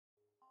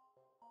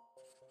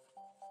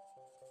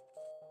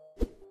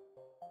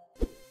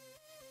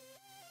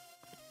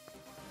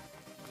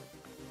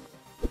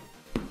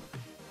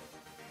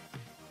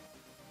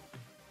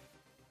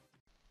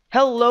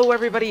Hello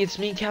everybody, it's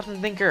me,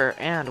 CaptainThinker,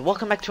 and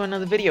welcome back to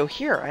another video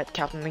here at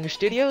CaptainThinker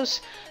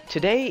Studios.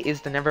 Today is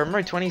the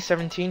November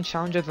 2017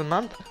 Challenge of the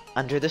Month,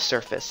 Under the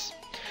Surface.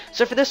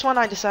 So for this one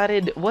I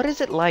decided, what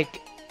is it like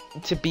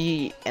to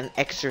be an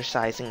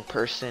exercising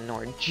person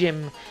or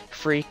gym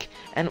freak,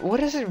 and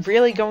what is it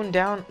really going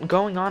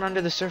on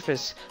under the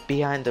surface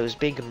behind those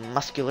big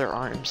muscular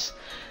arms?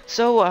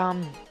 So,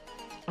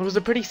 it was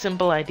a pretty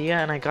simple idea,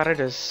 and I got it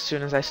as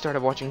soon as I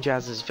started watching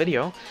Jazz's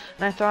video,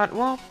 and I thought,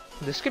 well,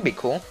 this could be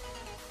cool.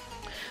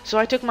 So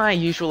I took my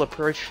usual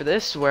approach for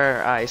this,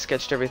 where I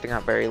sketched everything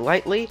out very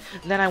lightly,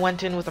 and then I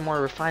went in with a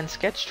more refined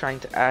sketch, trying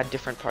to add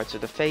different parts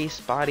of the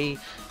face, body,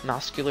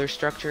 muscular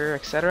structure,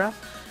 etc.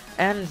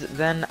 And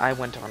then I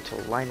went on to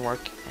line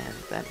work and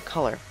then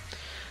color.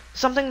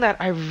 Something that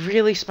I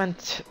really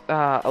spent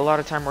a lot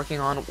of time working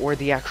on were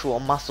the actual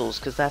muscles,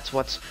 because that's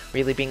what's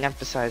really being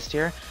emphasized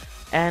here.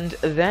 And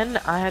then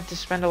I had to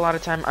spend a lot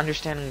of time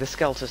understanding the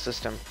skeletal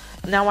system.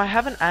 Now I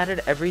haven't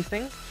added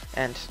everything,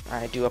 and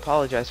I do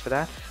apologize for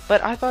that,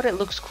 but I thought it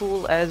looks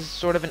cool as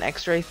sort of an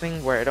X-ray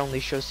thing where it only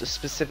shows the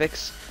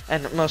specifics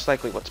and most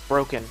likely what's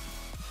broken.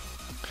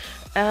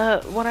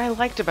 What I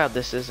liked about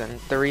this is, and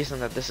the reason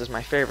that this is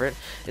my favorite,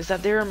 is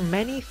that there are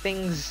many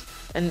things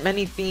and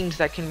many themes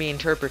that can be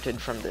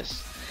interpreted from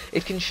this.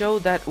 It can show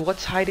that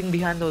what's hiding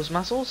behind those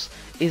muscles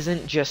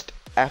isn't just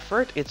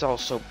effort, it's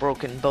also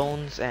broken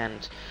bones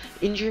and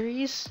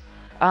injuries.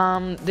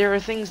 There are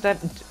things that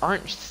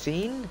aren't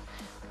seen,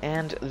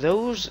 and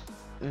those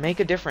make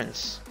a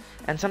difference.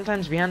 And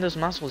sometimes behind those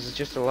muscles is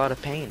just a lot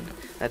of pain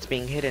that's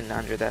being hidden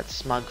under that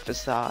smug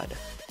facade.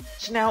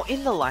 So now,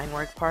 in the line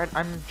work part,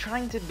 I'm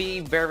trying to be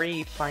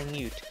very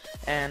finite,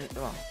 and,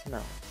 well, no,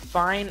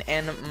 fine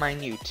and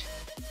minute.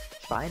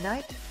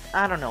 Finite?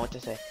 I don't know what to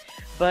say.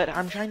 But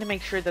I'm trying to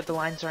make sure that the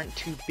lines aren't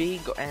too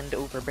big and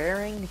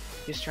overbearing,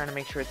 just trying to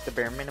make sure it's the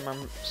bare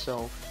minimum,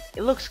 so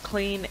it looks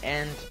clean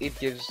and it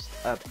gives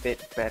a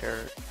bit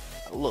better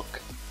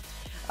look.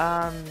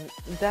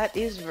 That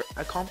is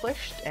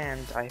accomplished,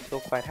 and I feel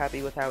quite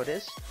happy with how it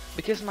is.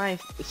 Because my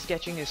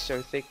sketching is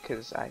so thick,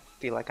 because I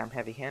feel like I'm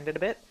heavy-handed a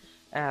bit,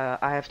 I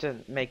have to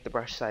make the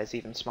brush size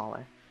even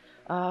smaller.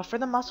 For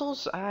the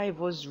muscles, I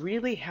was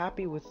really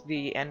happy with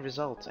the end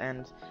result,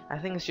 and I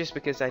think it's just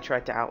because I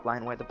tried to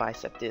outline where the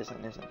bicep is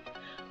and isn't.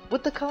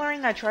 With the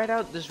coloring, I tried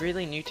out this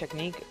really new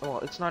technique. Well,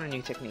 it's not a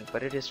new technique,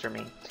 but it is for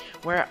me,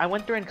 where I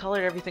went through and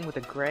colored everything with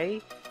a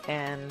gray,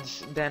 and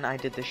then I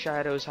did the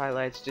shadows,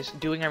 highlights, just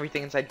doing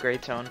everything inside gray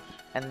tone,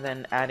 and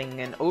then adding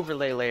an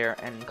overlay layer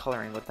and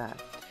coloring with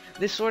that.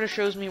 This sort of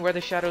shows me where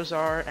the shadows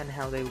are and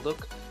how they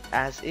look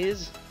as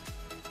is,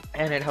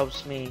 and it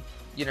helps me,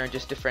 you know,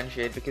 just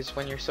differentiate, because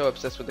when you're so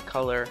obsessed with the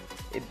color,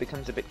 it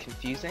becomes a bit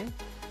confusing,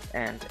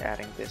 and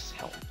adding this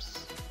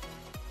helps.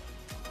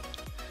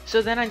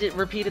 So then I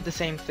repeated the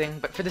same thing,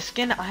 but for the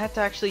skin I had to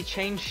actually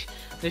change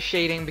the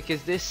shading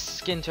because this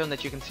skin tone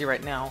that you can see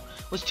right now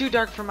was too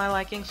dark for my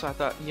liking, so I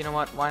thought, you know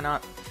what, why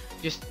not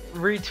just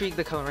retweak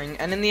the coloring.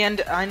 And in the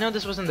end, I know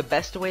this wasn't the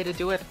best way to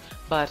do it,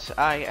 but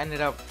I ended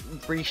up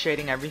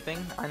reshading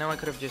everything. I know I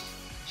could have just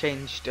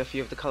changed a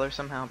few of the colors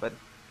somehow, but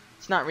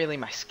it's not really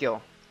my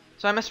skill.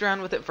 So I messed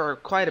around with it for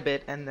quite a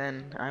bit, and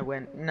then I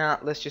went, nah,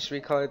 let's just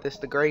recolor this.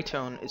 The gray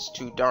tone is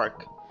too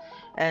dark.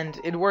 And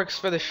it works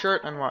for the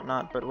shirt and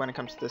whatnot, but when it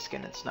comes to the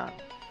skin, it's not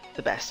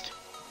the best.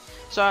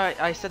 So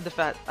I set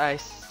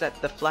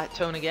the flat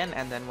tone again,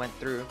 and then went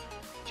through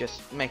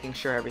just making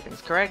sure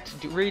everything's correct,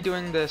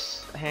 redoing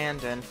this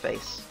hand and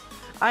face.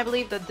 I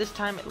believe that this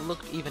time it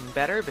looked even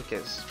better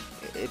because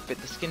it fit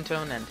the skin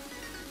tone, and,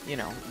 you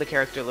know, the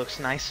character looks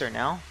nicer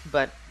now,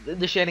 but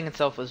the shading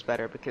itself was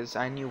better because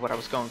I knew what I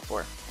was going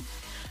for.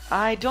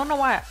 I don't know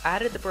why I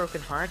added the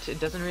broken heart. It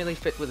doesn't really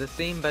fit with the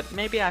theme, but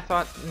maybe I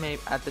thought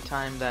at the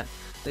time that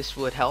this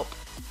would help.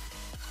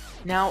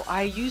 Now,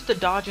 I used the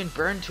dodge and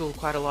burn tool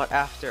quite a lot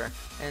after,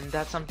 and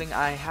that's something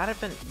I hadn't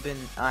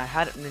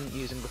been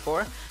using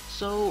before,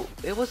 so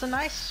it was a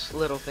nice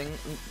little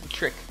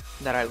trick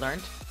that I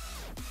learned,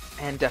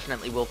 and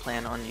definitely will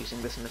plan on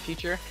using this in the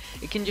future.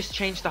 It can just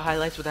change the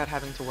highlights without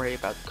having to worry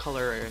about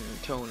color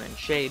and tone and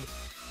shade.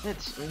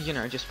 It's, you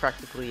know, just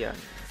practically a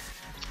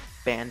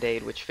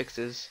band-aid which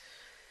fixes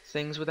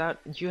things without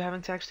you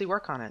having to actually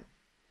work on it.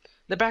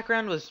 The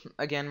background was,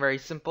 again, very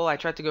simple. I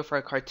tried to go for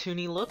a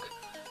cartoony look.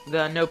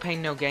 The no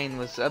pain, no gain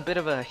was a bit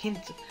of a hint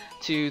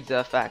to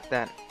the fact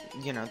that,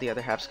 you know, the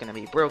other half's going to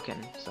be broken,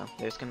 so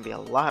there's going to be a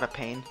lot of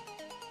pain.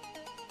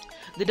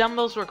 The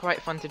dumbbells were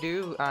quite fun to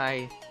do.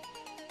 I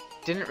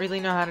didn't really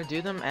know how to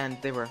do them, and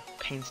they were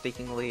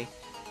painstakingly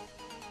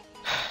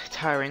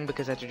tiring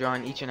because I had to draw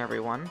on each and every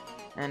one.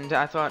 And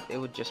I thought it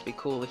would just be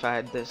cool if I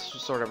had this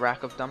sort of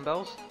rack of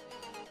dumbbells,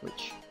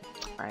 which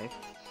I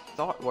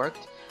thought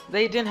worked.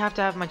 They didn't have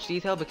to have much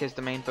detail because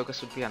the main focus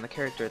would be on the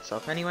character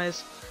itself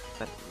anyways,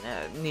 but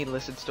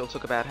needless, it still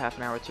took about half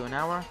an hour to an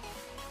hour,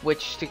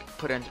 which, to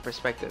put it into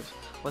perspective,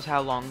 was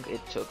how long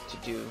it took to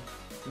do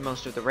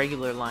most of the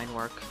regular line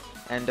work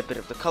and a bit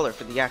of the color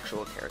for the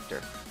actual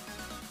character.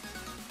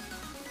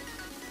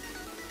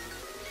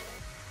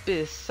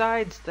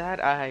 besides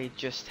that, I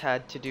just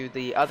had to do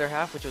the other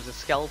half, which was a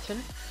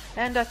skeleton,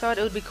 and I thought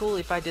it would be cool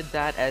if I did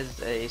that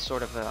as a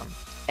sort of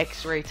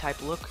X-ray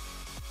type look,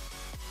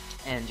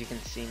 and you can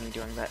see me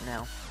doing that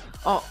now.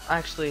 Oh,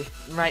 actually,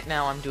 right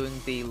now I'm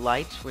doing the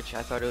light, which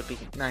I thought it would be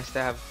nice to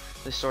have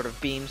this sort of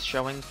beams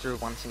showing through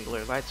one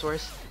singular light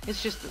source.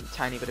 It's just a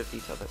tiny bit of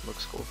detail that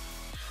looks cool.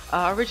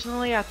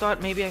 Originally, I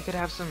thought maybe I could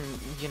have some,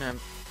 you know,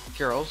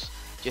 girls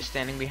just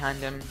standing behind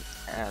him,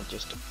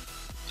 just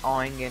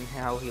awing in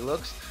how he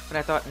looks, but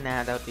I thought,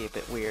 nah, that would be a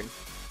bit weird.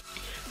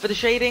 For the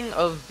shading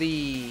of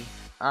the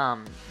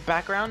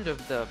background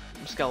of the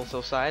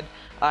skeletal side,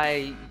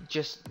 I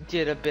just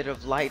did a bit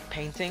of light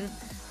painting,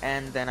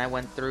 and then I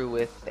went through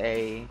with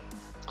the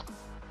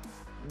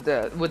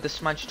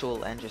smudge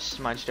tool and just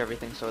smudged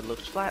everything so it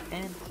looked flat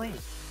and clean.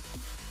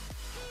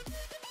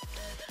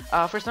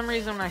 For some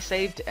reason, when I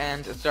saved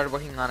and started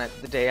working on it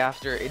the day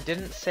after, it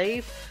didn't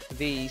save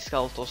the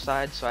skeletal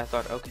side, so I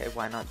thought, okay,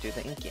 why not do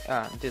the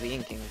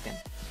inking again?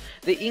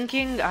 The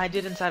inking I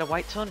did inside a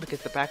white tone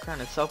because the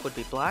background itself would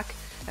be black,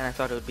 and I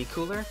thought it would be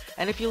cooler.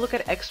 And if you look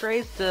at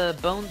X-rays, the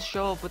bones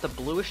show up with a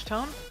bluish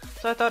tone,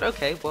 so I thought,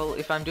 okay, well,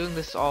 if I'm doing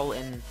this all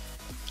in,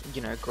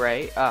 you know,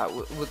 gray,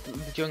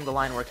 with doing the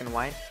line work in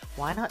white,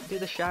 why not do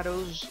the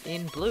shadows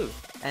in blue?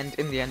 And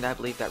in the end, I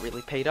believe that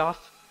really paid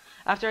off.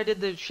 After I did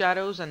the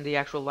shadows and the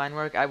actual line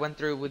work, I went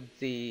through with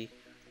the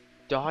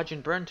dodge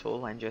and burn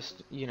tool and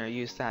just, you know,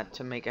 used that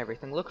to make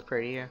everything look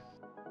prettier.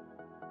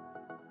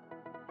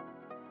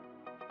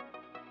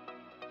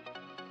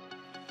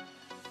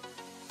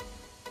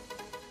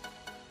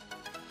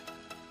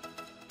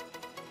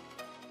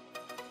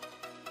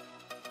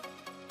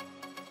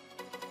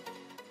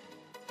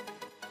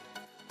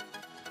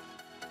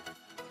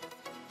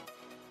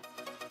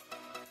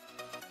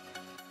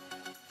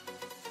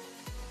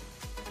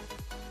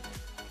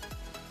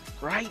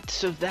 Right,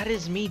 so that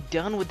is me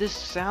done with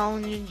this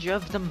challenge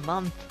of the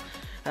month.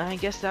 I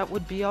guess that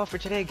would be all for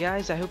today,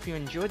 guys. I hope you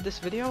enjoyed this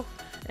video,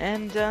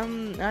 and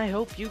I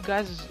hope you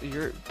guys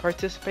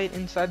participate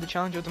inside the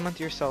challenge of the month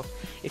yourself.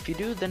 If you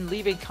do, then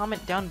leave a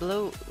comment down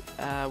below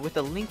with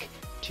a link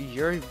to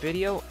your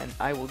video, and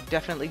I will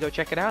definitely go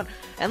check it out.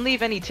 And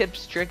leave any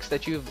tips, tricks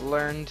that you've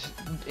learned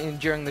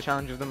during the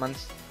challenge of the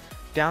month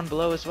down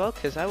below as well,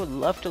 because I would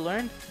love to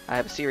learn. I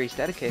have a series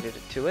dedicated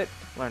to it,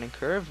 Learning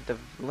Curve. The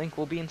link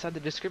will be inside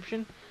the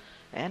description.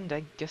 And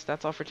I guess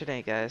that's all for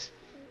today, guys.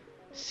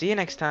 See you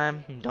next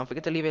time. Don't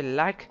forget to leave a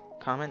like,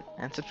 comment,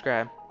 and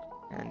subscribe.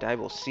 And I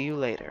will see you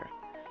later.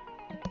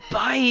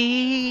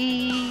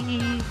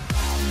 Bye!